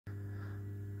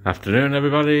Afternoon,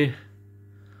 everybody.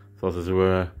 Thought there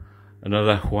were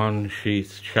another Hwarn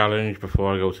sheet challenge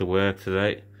before I go to work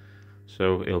today.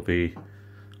 So it'll be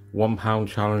 £1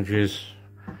 challenges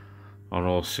on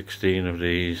all 16 of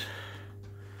these.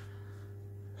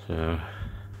 So,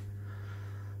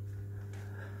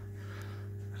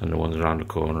 and the ones around the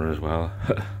corner as well.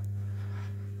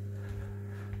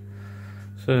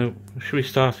 So, should we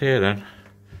start here then?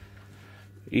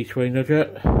 Each way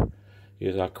nudger.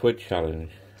 Here's our quid challenge.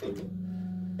 Should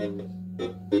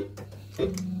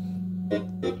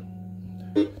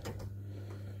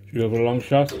we have a long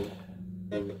shot?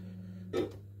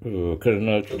 Ooh, could have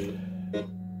nudged.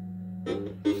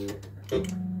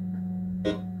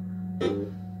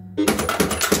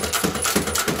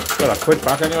 Got our quid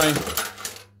back anyway.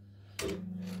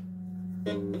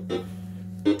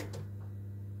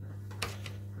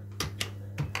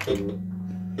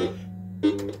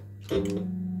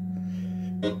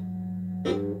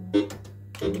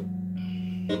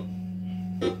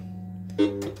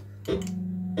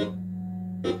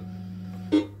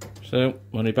 So,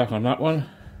 money back on that one.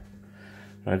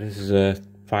 Right, this is a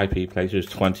 5p places,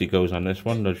 20 goes on this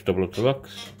one, nudge double up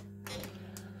deluxe.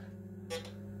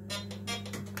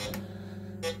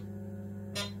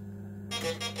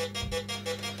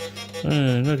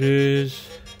 Nudges.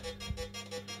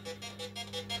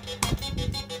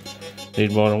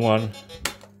 Need more than one.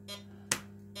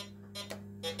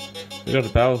 We got the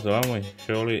bells though, haven't we?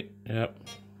 Surely, yep.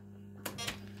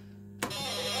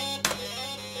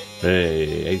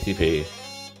 Hey, ATP.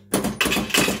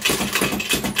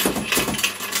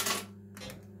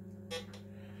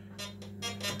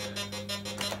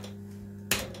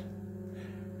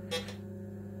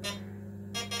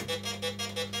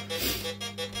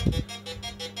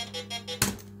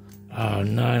 Oh,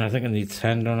 9. I think I need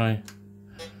 10, don't I?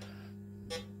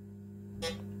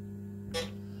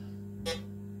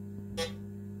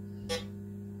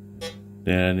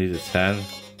 Yeah, I need a 10.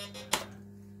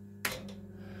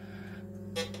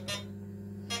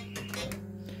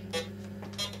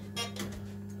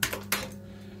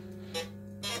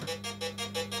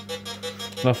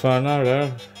 Not far now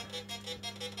though.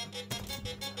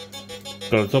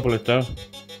 Got to double it though.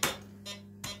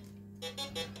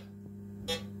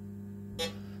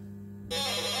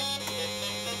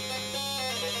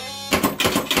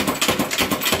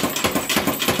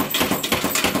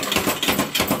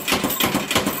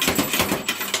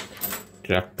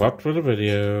 Jackpot for the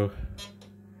video.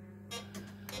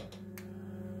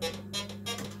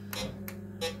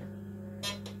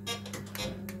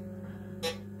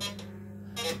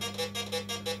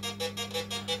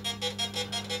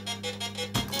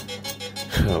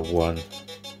 One.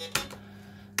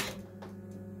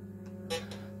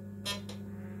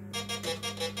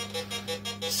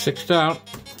 Six down.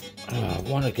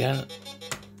 One again.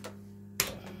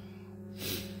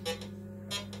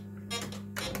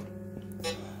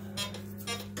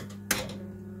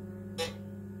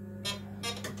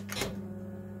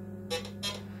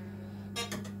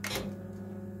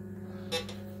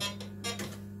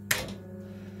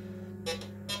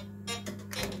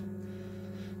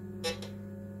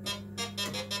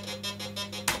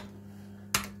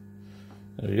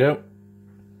 There we go.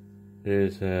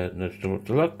 Here's nudge double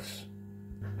deluxe.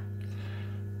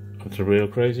 What's a real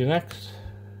crazy next?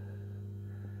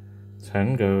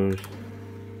 10 goes.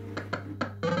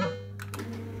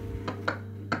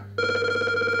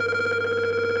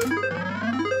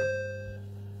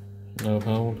 No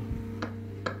hold.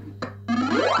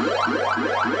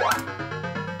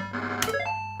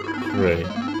 Three.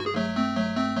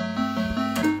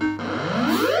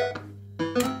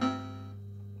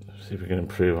 See if we can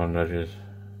improve on nudges.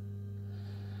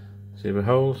 See if it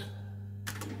holds.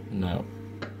 No.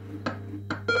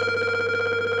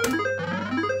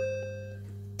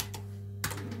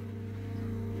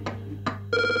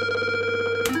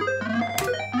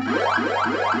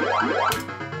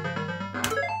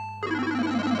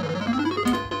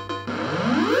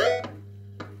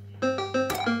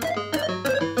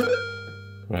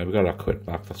 Right, we got our quid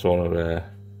back. That's all I'm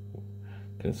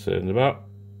concerned about.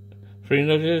 3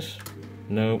 nudges?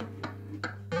 No.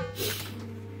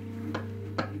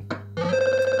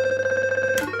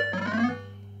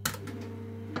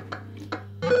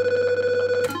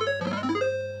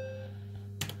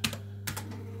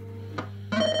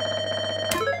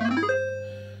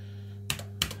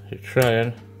 You're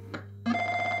trying.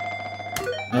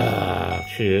 Ah,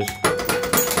 cheers.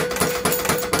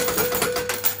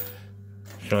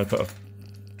 Should I put a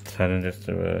 10 in just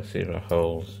to see if it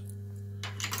holds?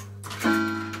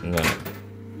 No.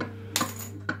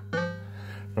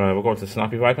 Right, we'll go to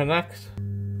Snappy Viper next.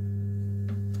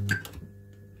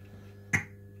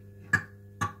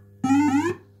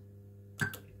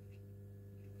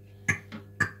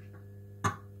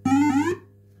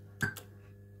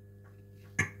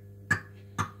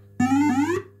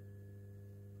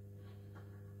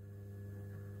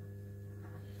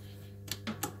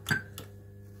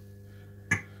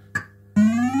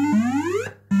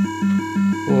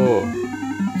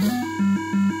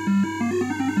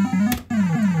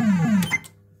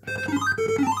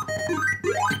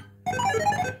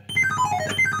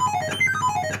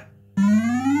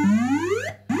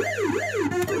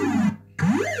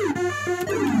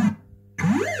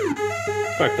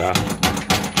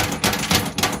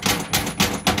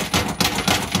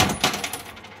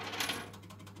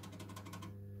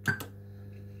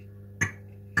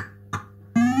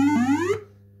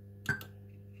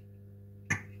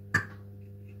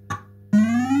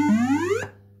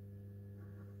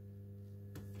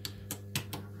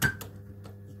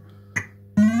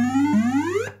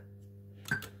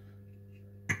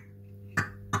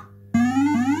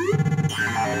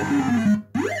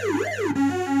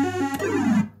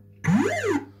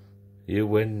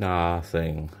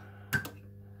 thing.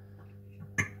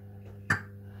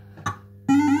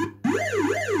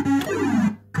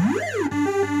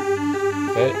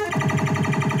 Okay.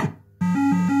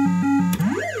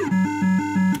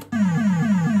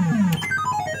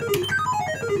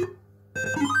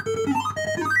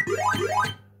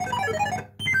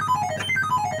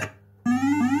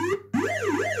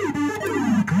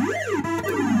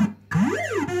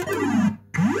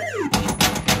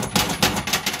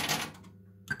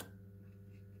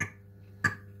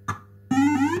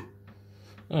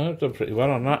 Oh, I've done pretty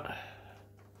well on that.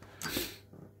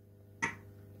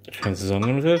 Chances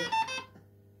unlimited.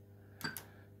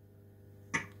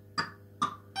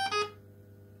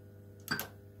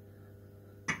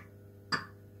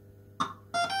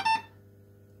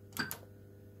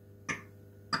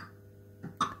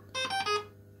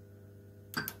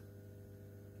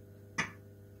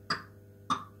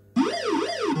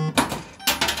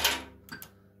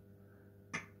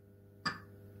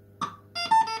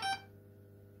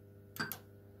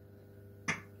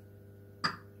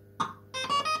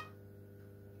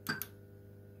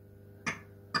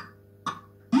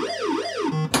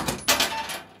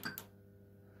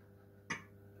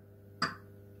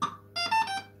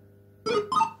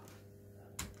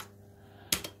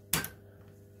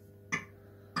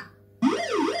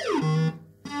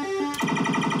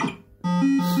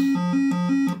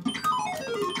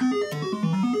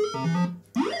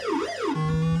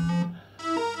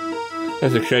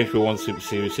 Let's exchange for one Super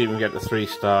Series, see if we can get the 3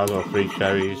 stars or 3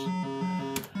 cherries.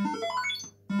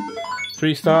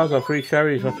 3 stars or 3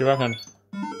 cherries, what do you reckon?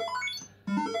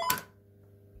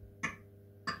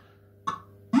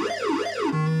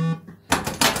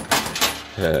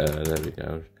 There we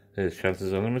go. There's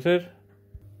chances unlimited.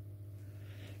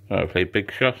 I'll play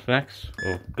Big Shot next,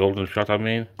 or Golden Shot I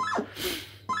mean.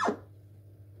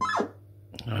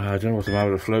 I don't know what's the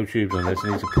matter with the flow tubes on this,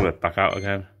 I need to pull it back out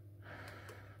again.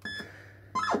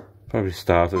 Probably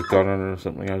starter's gone on it or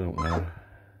something, I don't know.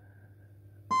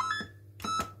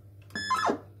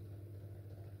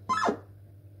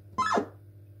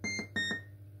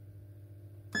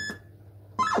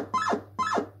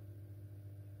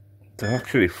 They're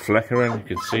actually flickering, you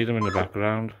can see them in the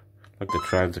background, like they're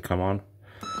trying to come on.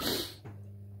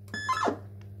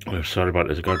 Oh, sorry about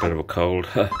this, I got a bit of a cold.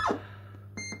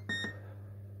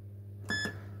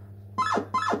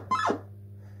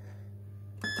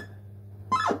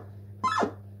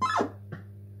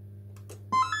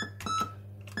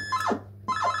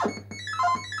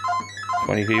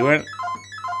 20p went.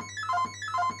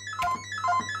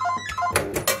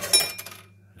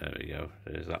 There we go,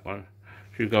 there's that one.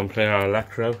 Should we go and play our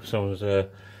electro? Someone's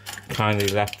kindly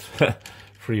left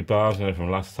 3 bars in it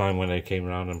from last time when they came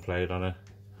around and played on it.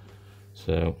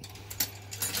 So,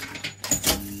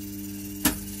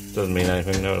 doesn't mean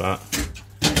anything, know that.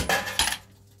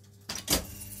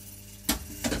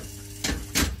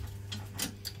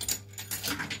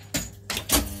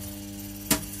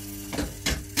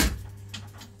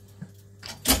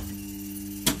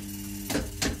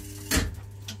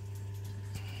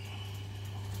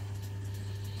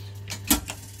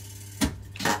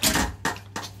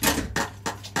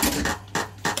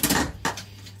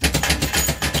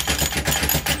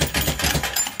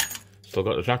 Still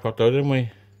got the jackpot though, didn't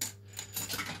we?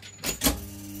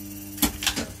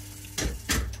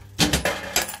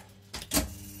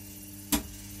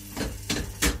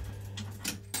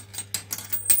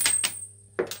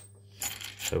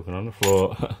 Soaking on the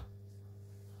floor.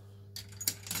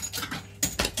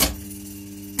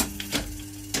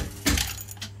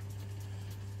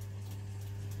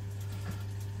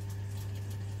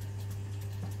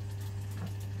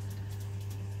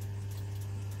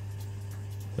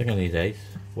 I think I need 8.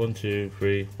 1, 2,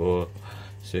 3, 4,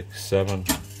 6, 7.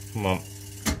 Come on.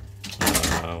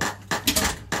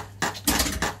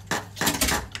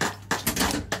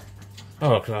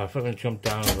 Oh, God, I fucking jumped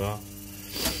down as well.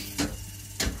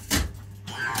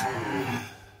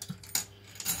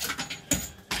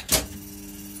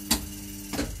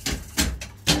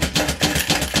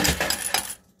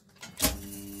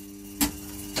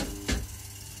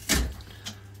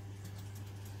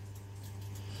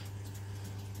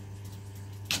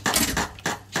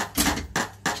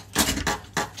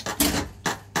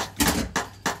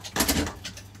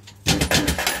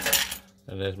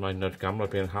 And there's my nudge gambler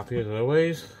being happy as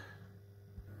always.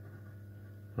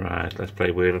 Right, let's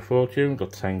play Wheel of Fortune.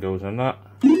 Got 10 goes on that.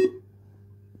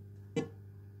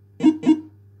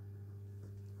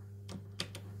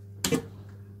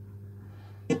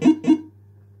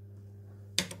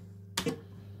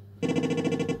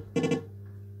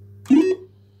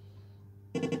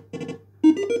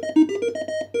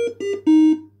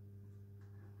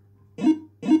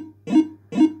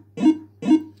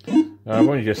 I've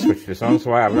only just switched this on,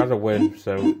 so I have had a win.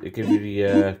 So it gives you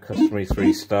the customary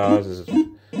 3 stars as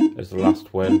the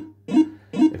last win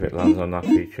if it lands on that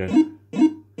feature.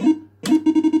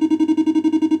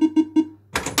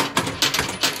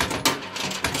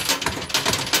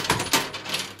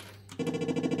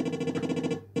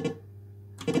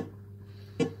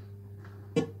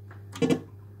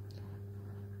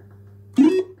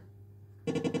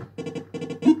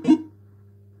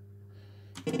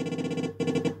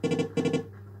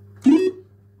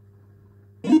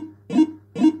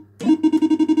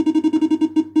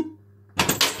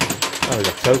 Oh, we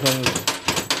got tokens.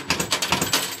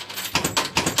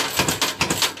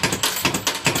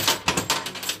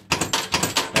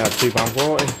 Yeah,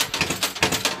 £2.40.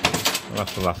 And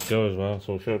that's the last go as well,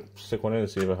 so we should stick one in and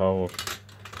see if it holds.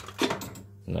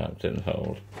 No, it didn't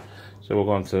hold. So we'll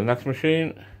go on to the next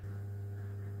machine.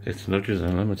 It's Nudges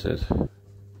Unlimited.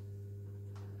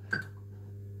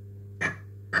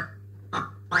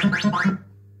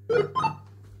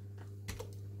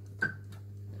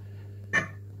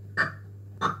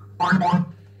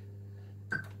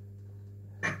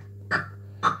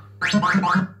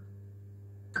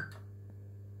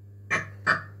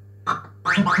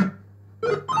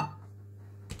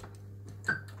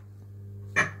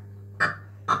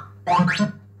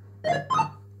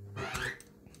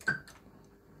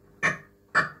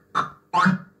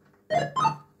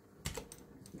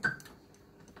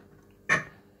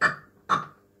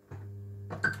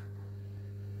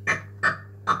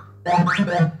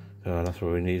 Oh, that's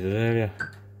what we needed earlier.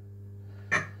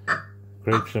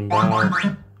 Grapes and bars.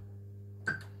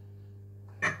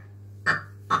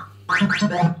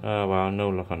 Oh well, no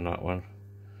luck on that one.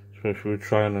 So should we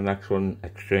try on the next one?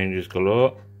 Exchanges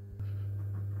galore.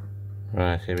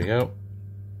 Right, here we go.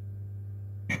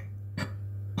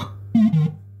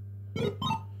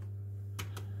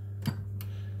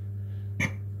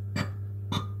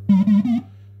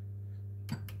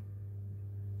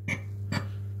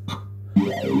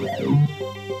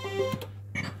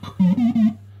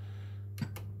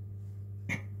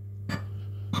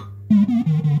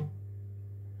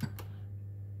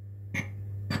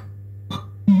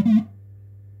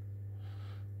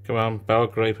 Come on, bell,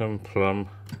 grape and plum.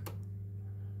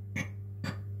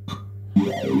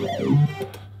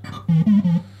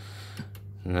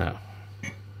 No.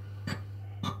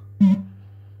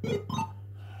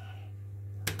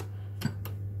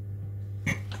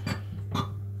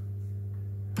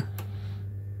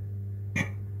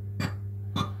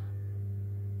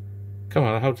 Come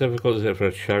on, how difficult is it for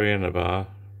a cherry in a bar?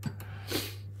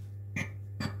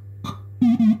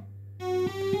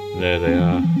 There they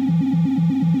are.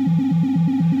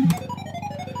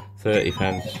 30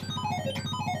 pence.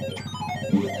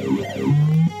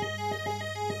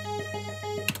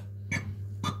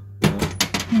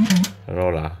 And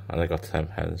all that, and I got 10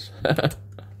 pence.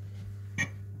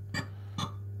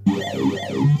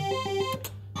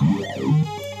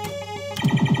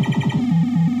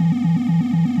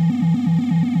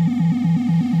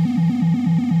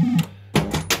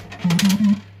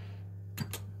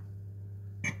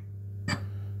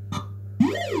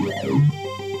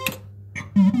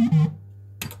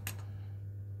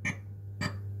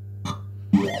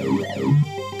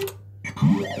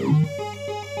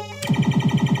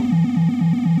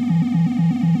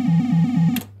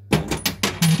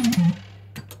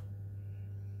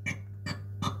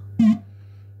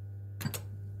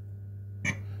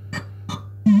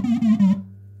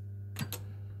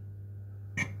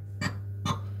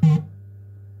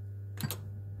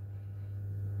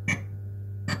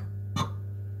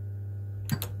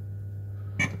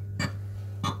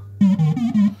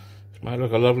 Might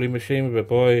look a lovely machine, but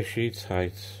boy, is she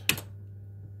tight.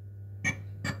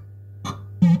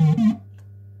 And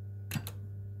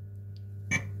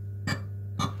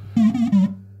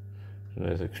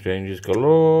there's exchanges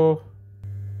galore.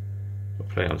 We'll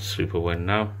play on Super Win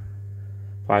now.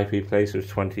 5p places,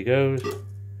 20 goes.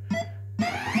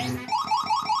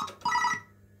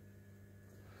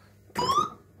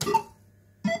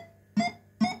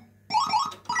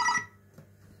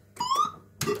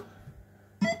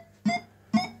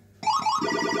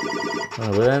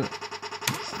 Oh, then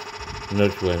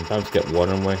nudge win. Time to get one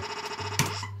and win.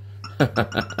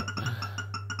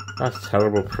 That's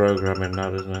terrible programming,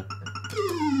 that, isn't it?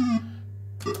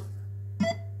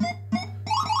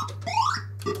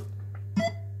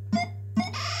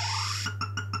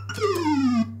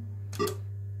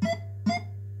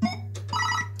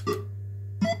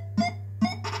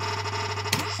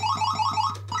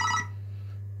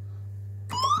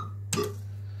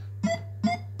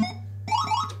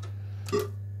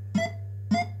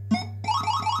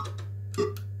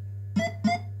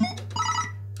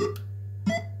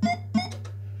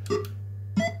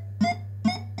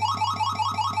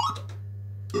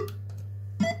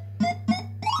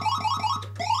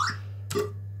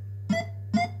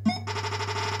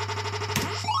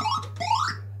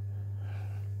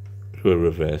 Do a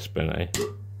reverse spin, eh?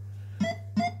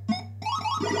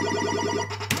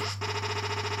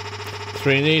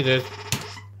 Three needed.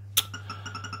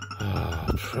 Oh,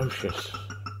 atrocious.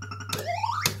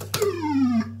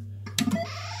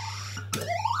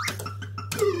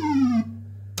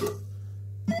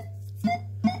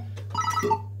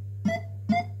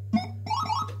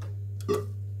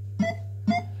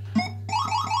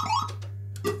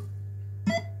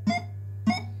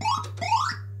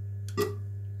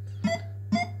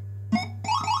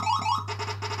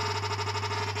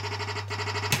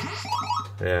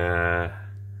 Yeah,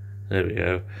 there we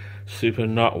go. Super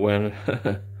not win.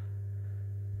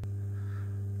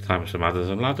 Time for some adders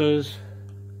and ladders.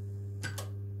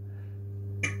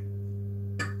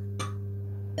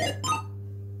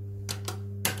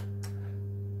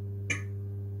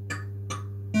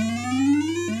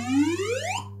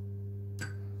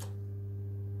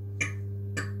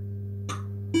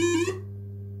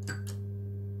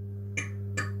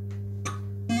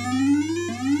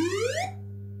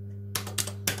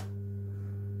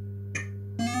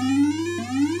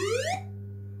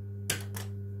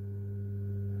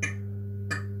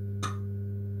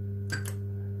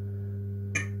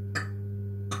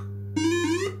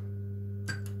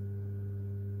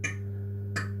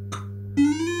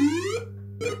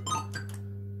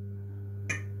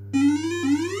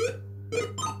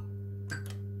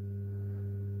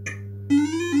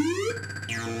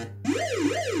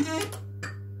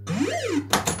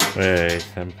 Hey,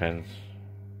 10 pence.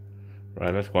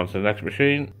 Right, let's go on to the next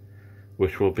machine,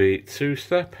 which will be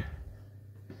two-step.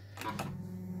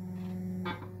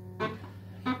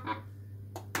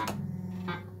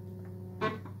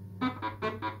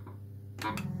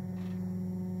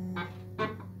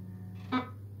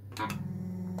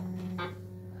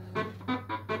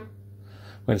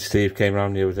 When Steve came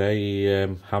round the other day, he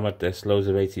hammered this, loads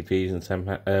of ATPs and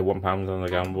 £1 on the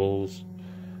gambles.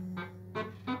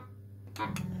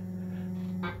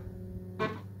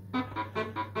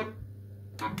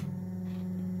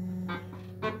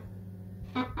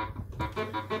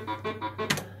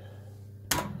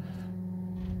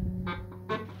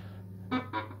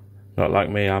 Not like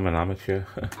me, I'm an amateur.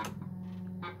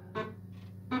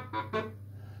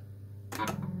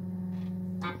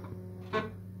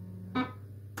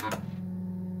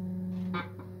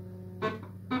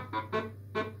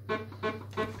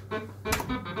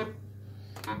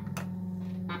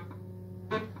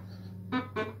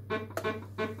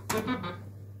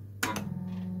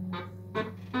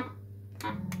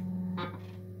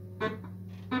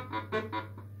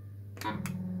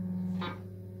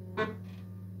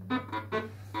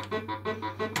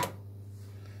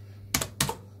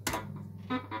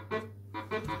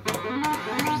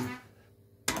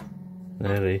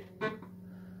 Nearly.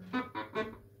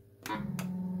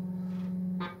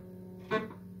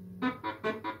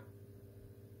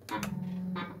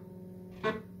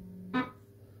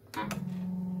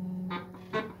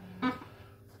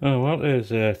 Oh well,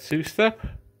 there's a two-step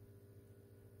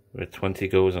with 20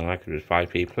 goes on like with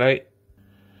 5p plate,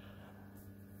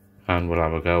 and we'll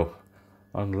have a go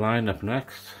on line up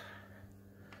next.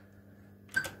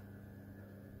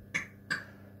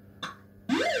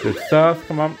 Good start,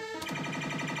 come on.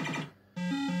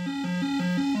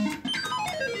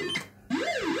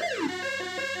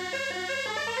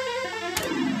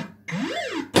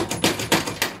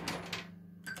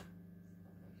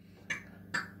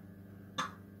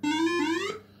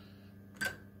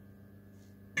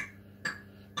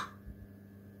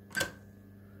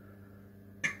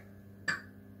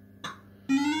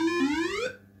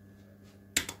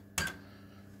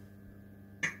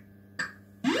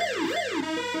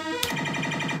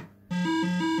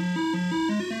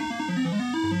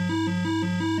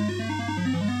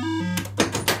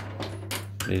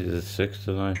 Needed a 6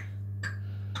 tonight.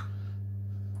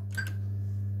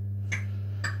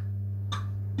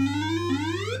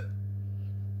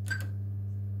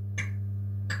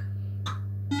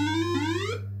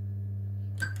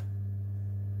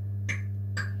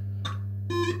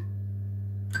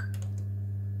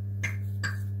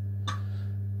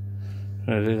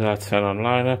 I did that 10 on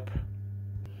lineup.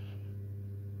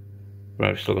 Right,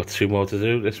 we've still got 2 more to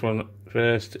do. This one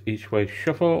first, each way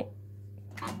shuffle.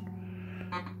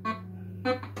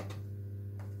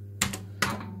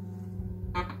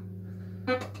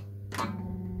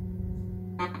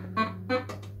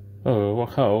 Oh, what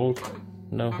hold?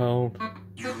 No hold.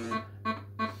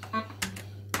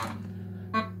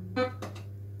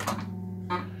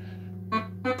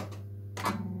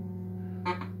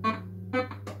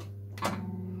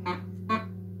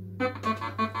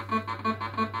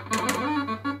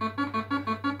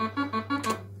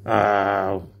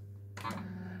 Ow.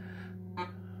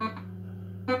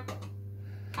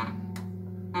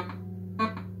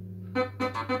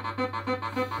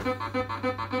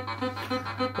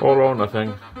 All or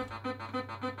nothing.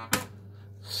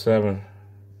 7.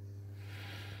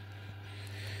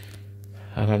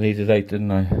 And I needed 8,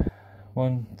 didn't I?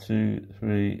 1, 2,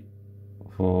 3,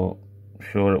 4.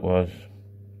 Sure it was.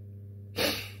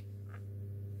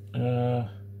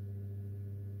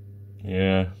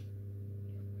 Yeah.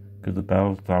 Because the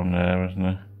bell's down there, isn't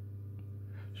it?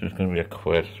 So it's going to be a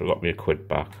quid. So I've got me a quid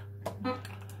back.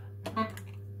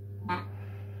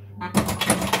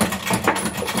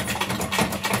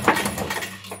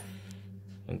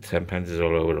 And 10 pence is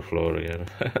all over the floor again.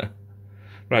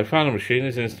 Right, final machine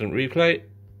is instant replay.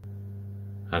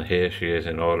 And here she is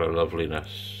in all her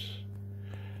loveliness.